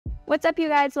What's up, you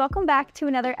guys? Welcome back to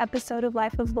another episode of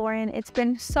Life of Lauren. It's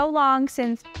been so long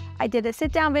since I did a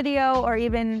sit-down video or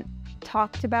even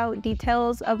talked about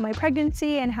details of my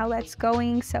pregnancy and how that's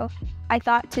going. So I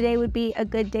thought today would be a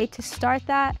good day to start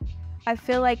that. I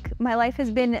feel like my life has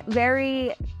been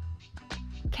very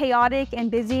chaotic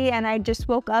and busy, and I just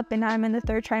woke up and I'm in the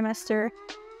third trimester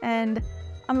and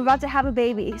I'm about to have a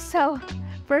baby. So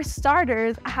for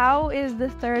starters, how is the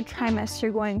third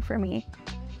trimester going for me?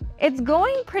 It's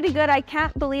going pretty good. I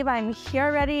can't believe I'm here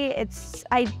already.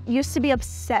 I used to be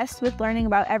obsessed with learning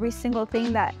about every single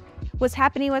thing that was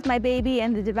happening with my baby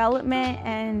and the development,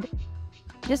 and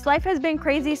just life has been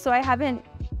crazy, so I haven't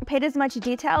paid as much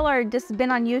detail or just been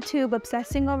on YouTube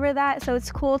obsessing over that. So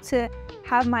it's cool to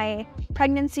have my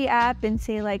pregnancy app and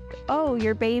say like, oh,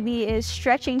 your baby is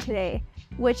stretching today,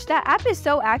 which that app is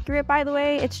so accurate, by the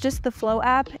way. It's just the Flow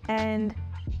app, and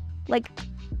like,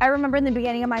 I remember in the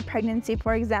beginning of my pregnancy,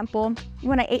 for example,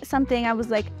 when I ate something, I was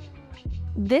like,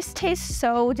 this tastes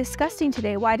so disgusting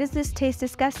today. Why does this taste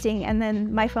disgusting? And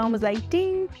then my phone was like,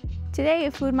 ding, today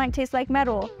food might taste like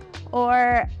metal.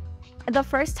 Or the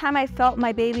first time I felt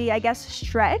my baby, I guess,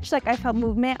 stretch, like I felt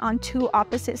movement on two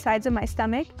opposite sides of my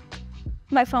stomach,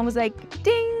 my phone was like,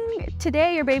 ding,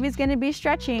 today your baby's gonna be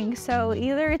stretching. So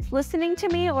either it's listening to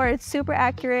me or it's super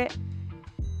accurate,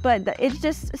 but it's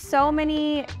just so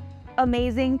many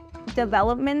amazing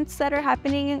developments that are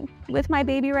happening with my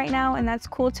baby right now, and that's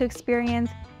cool to experience.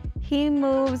 He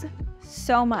moves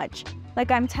so much.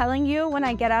 Like, I'm telling you, when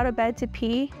I get out of bed to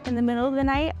pee in the middle of the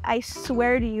night, I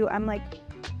swear to you, I'm like,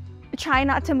 try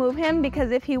not to move him, because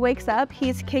if he wakes up,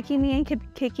 he's kicking me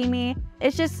and kicking me.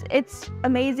 It's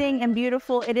amazing and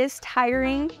beautiful. It is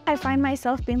tiring. I find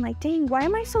myself being like, dang, why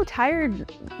am I so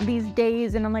tired these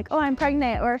days? And I'm like, oh, I'm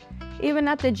pregnant. Or even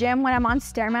at the gym when I'm on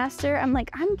Stairmaster, I'm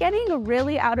like, I'm getting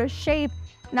really out of shape,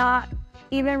 not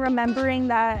even remembering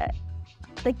that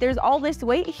like there's all this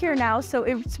weight here now. So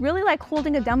it's really like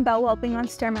holding a dumbbell while being on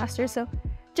Stairmaster. So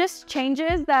just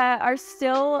changes that are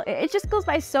still, it just goes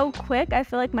by so quick. I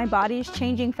feel like my body is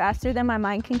changing faster than my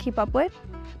mind can keep up with.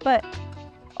 But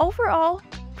overall,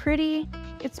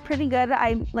 it's pretty good.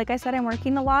 Like I said, I'm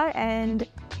working a lot, and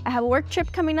I have a work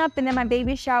trip coming up, and then my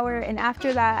baby shower, and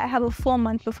after that I have a full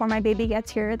month before my baby gets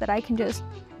here that I can just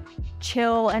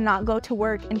chill and not go to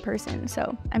work in person.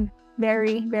 So I'm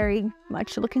very, very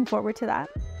much looking forward to that.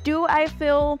 Do I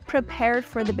feel prepared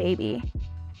for the baby?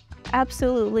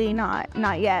 Absolutely not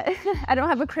yet. I don't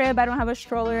have a crib, I don't have a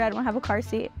stroller, I don't have a car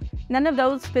seat, none of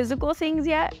those physical things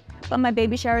yet, but my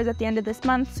baby shower is at the end of this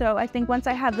month. So I think once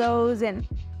I have those and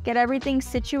get everything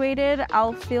situated,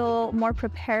 I'll feel more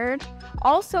prepared.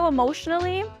 Also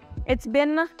emotionally, it's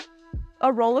been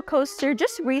a roller coaster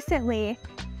just recently,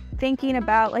 thinking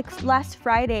about like last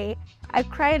Friday, I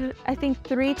cried I think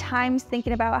 3 times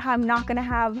thinking about how I'm not gonna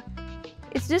have,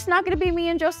 it's just not gonna be me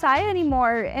and Josiah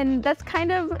anymore. And that's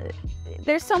kind of,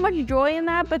 there's so much joy in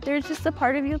that, but there's just a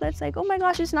part of you that's like, oh my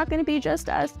gosh, it's not gonna be just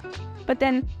us. But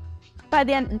then by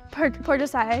the end, poor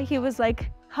Josiah, he was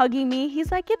like hugging me.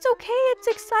 He's like, it's okay, it's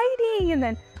exciting. And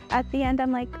then at the end,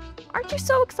 I'm like, aren't you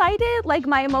so excited? Like,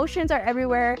 my emotions are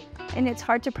everywhere, and it's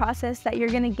hard to process that you're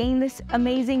gonna gain this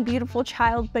amazing, beautiful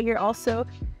child, but you're also,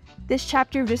 this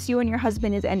chapter of just you and your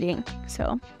husband is ending.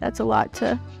 So that's a lot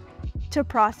to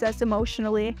process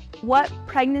emotionally. What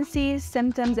pregnancy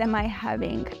symptoms am I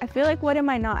having? I feel like, what am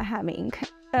I not having?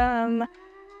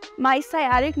 My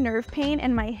sciatic nerve pain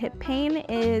and my hip pain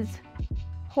is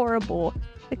horrible.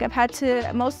 Like, I've had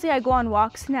to, mostly I go on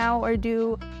walks now or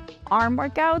do arm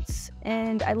workouts,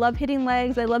 and I love hitting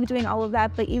legs, I love doing all of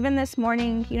that. But even this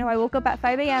morning, you know, I woke up at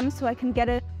 5 a.m. so I can get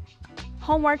a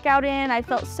home workout in. I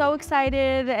felt so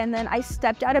excited, and then I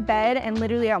stepped out of bed and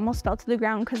literally I almost fell to the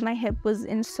ground because my hip was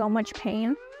in so much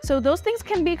pain. So those things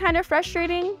can be kind of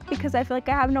frustrating because I feel like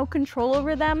I have no control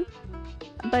over them,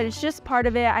 but it's just part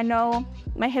of it. I know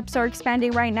my hips are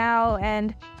expanding right now,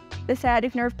 and the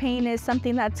sciatic nerve pain is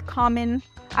something that's common.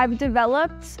 I've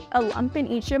developed a lump in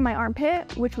each of my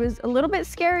armpit, which was a little bit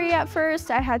scary at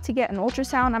first. I had to get an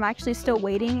ultrasound. I'm actually still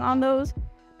waiting on those.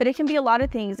 But it can be a lot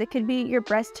of things. It could be your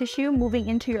breast tissue moving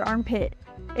into your armpit.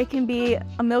 It can be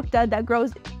a milk dud that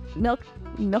grows,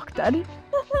 milk dud.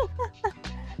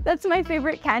 That's my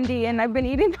favorite candy, and I've been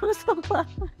eating those a lot.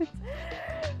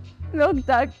 Milk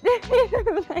dud,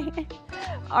 my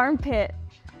armpit.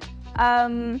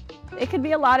 It could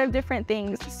be a lot of different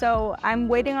things. So I'm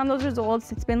waiting on those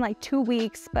results. It's been like 2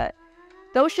 weeks, but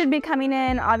those should be coming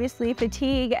in. Obviously,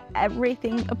 fatigue,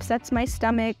 everything upsets my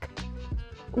stomach.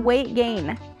 Weight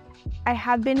gain. I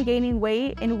have been gaining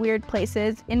weight in weird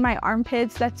places. In my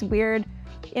armpits, that's weird.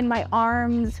 In my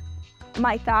arms,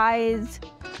 my thighs,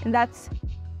 and that's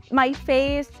my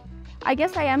face. I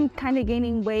guess I am kind of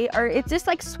gaining weight, or it's just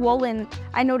like swollen.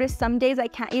 I noticed some days I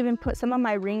can't even put some of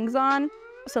my rings on.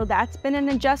 So that's been an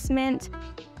adjustment,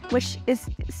 which is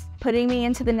putting me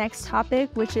into the next topic,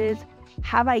 which is,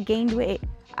 have I gained weight?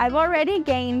 I've already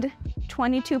gained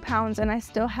 22 pounds and I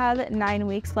still have 9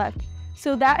 weeks left.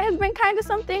 So that has been kind of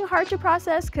something hard to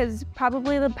process, because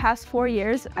probably the past 4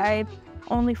 years, I've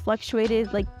only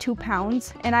fluctuated like 2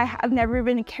 pounds. And I've never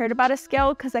even cared about a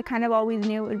scale, because I kind of always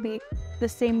knew it would be the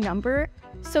same number.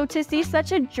 So to see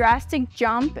such a drastic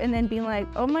jump and then being like,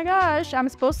 oh my gosh, I'm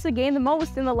supposed to gain the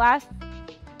most in the last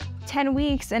 10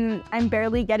 weeks and I'm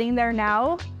barely getting there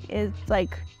now, is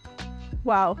like,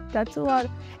 wow, that's a lot.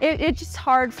 It's just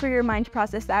hard for your mind to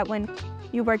process that when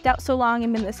you worked out so long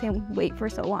and been the same weight for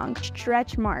so long.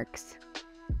 Stretch marks.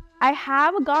 I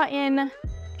have gotten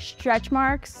stretch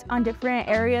marks on different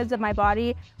areas of my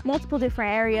body, multiple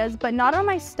different areas, but not on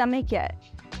my stomach yet,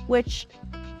 which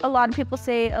a lot of people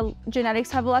say genetics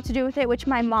have a lot to do with it, which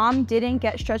my mom didn't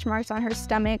get stretch marks on her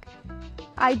stomach.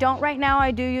 I don't right now.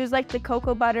 I do use like the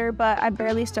cocoa butter, but I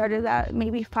barely started that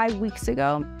maybe 5 weeks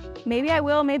ago. Maybe I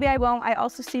will, maybe I won't. I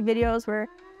also see videos where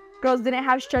girls didn't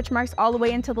have stretch marks all the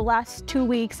way until the last 2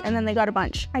 weeks and then they got a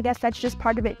bunch. I guess that's just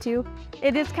part of it too.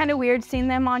 It is kind of weird seeing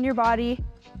them on your body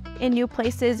in new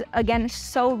places again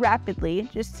so rapidly,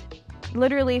 just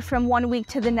literally from 1 week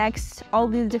to the next, all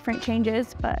these different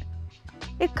changes, but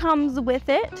it comes with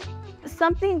it.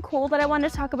 Something cool that I want to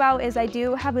talk about is I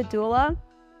do have a doula,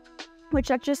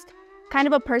 which is just kind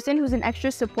of a person who's an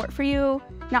extra support for you,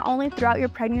 not only throughout your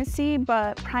pregnancy,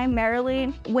 but primarily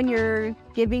when you're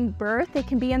giving birth. They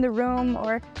can be in the room,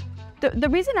 or the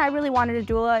reason I really wanted a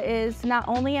doula is not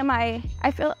only am I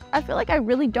feel like I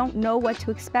really don't know what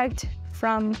to expect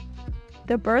from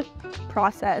the birth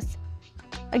process.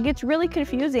 Like, it's really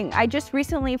confusing. I just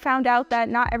recently found out that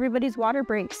not everybody's water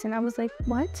breaks, and I was like,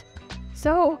 what?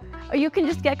 So you can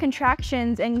just get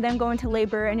contractions and then go into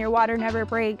labor and your water never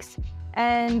breaks.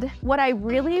 And what I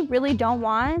really, really don't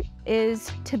want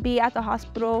is to be at the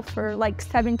hospital for like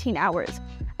 17 hours.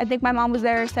 I think my mom was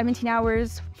there 17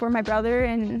 hours for my brother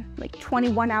and like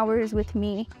 21 hours with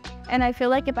me. And I feel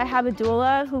like if I have a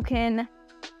doula who can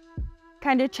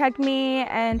kind of check me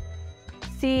and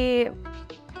see,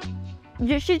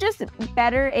 she's just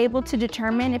better able to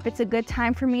determine if it's a good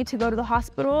time for me to go to the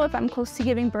hospital, if I'm close to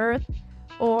giving birth,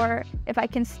 or if I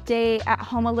can stay at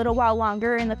home a little while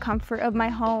longer in the comfort of my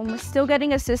home, still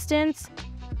getting assistance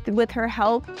with her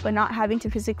help, but not having to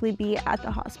physically be at the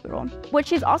hospital. What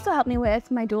she's also helped me with,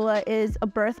 my doula, is a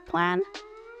birth plan,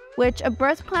 which a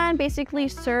birth plan basically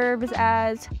serves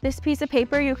as this piece of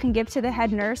paper you can give to the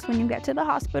head nurse when you get to the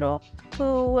hospital,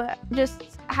 who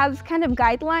just has kind of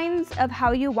guidelines of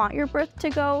how you want your birth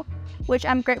to go, which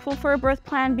I'm grateful for a birth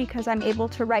plan because I'm able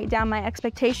to write down my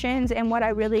expectations and what I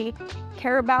really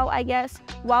care about, I guess,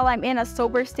 while I'm in a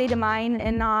sober state of mind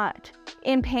and not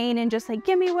in pain and just like,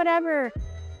 give me whatever.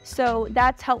 So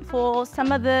that's helpful.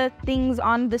 Some of the things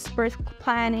on this birth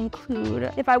plan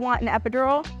include if I want an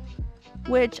epidural,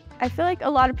 which I feel like a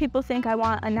lot of people think I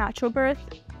want a natural birth.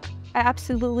 I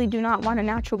absolutely do not want a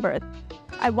natural birth.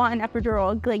 I want an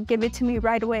epidural, like give it to me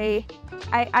right away.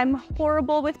 I'm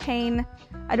horrible with pain.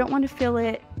 I don't want to feel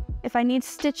it. If I need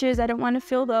stitches, I don't want to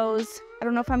feel those. I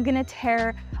don't know if I'm gonna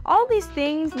tear. All these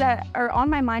things that are on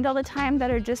my mind all the time that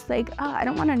are just like, oh, I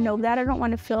don't want to know that. I don't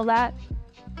want to feel that.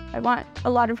 I want a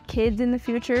lot of kids in the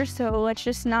future, so let's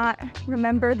just not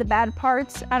remember the bad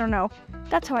parts. I don't know.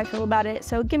 That's how I feel about it.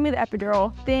 So give me the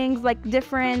epidural. Things like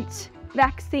different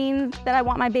vaccines that I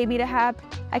want my baby to have,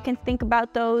 I can think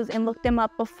about those and look them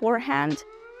up beforehand,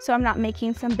 so I'm not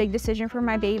making some big decision for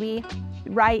my baby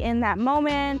right in that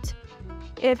moment.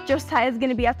 If Josiah is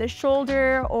gonna be at the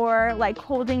shoulder or like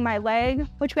holding my leg,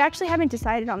 which we actually haven't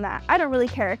decided on that. I don't really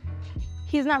care.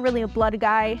 He's not really a blood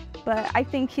guy, but I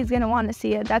think he's gonna want to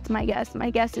see it. That's my guess. My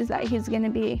guess is that he's gonna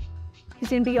be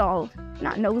all,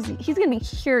 not nosy. He's gonna be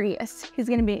curious.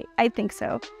 I think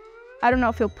so. I don't know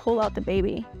if he'll pull out the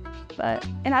baby,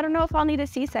 and I don't know if I'll need a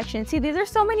C-section. See, these are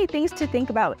so many things to think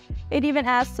about. It even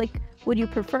asks like, would you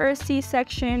prefer a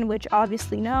C-section? Which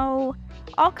obviously no.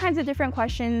 All kinds of different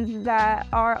questions that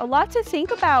are a lot to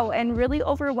think about and really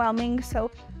overwhelming. So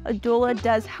a doula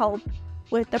does help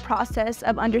with the process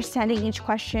of understanding each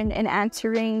question and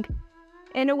answering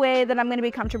in a way that I'm going to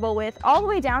be comfortable with, all the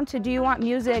way down to, do you want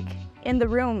music in the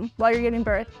room while you're giving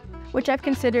birth? Which I've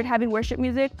considered having worship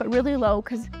music, but really low,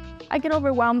 because I get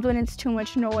overwhelmed when it's too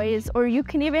much noise. Or you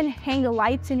can even hang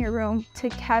lights in your room to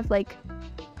have like,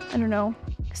 I don't know,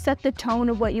 set the tone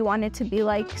of what you want it to be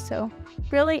like. So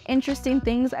really interesting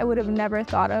things I would have never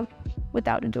thought of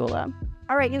without a doula.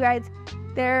 All right, you guys,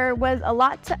 There was a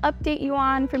lot to update you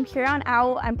on from here on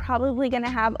out. I'm probably gonna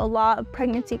have a lot of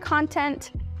pregnancy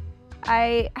content.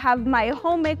 I have my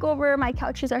home makeover. My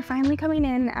couches are finally coming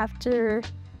in after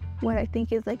what I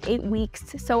think is like 8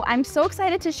 weeks. So I'm so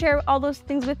excited to share all those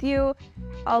things with you.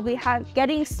 I'll be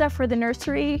getting stuff for the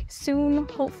nursery soon,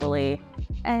 hopefully.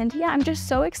 And yeah, I'm just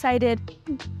so excited.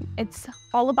 It's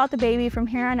all about the baby from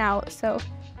here on out. So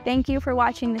thank you for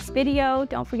watching this video.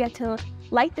 Don't forget to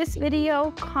like this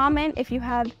video, comment if you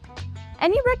have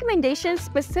any recommendations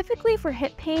specifically for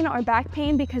hip pain or back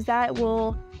pain, because that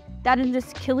is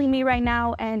just killing me right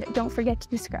now. And don't forget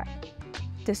to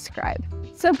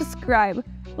subscribe.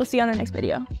 We'll see you on the next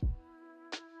video.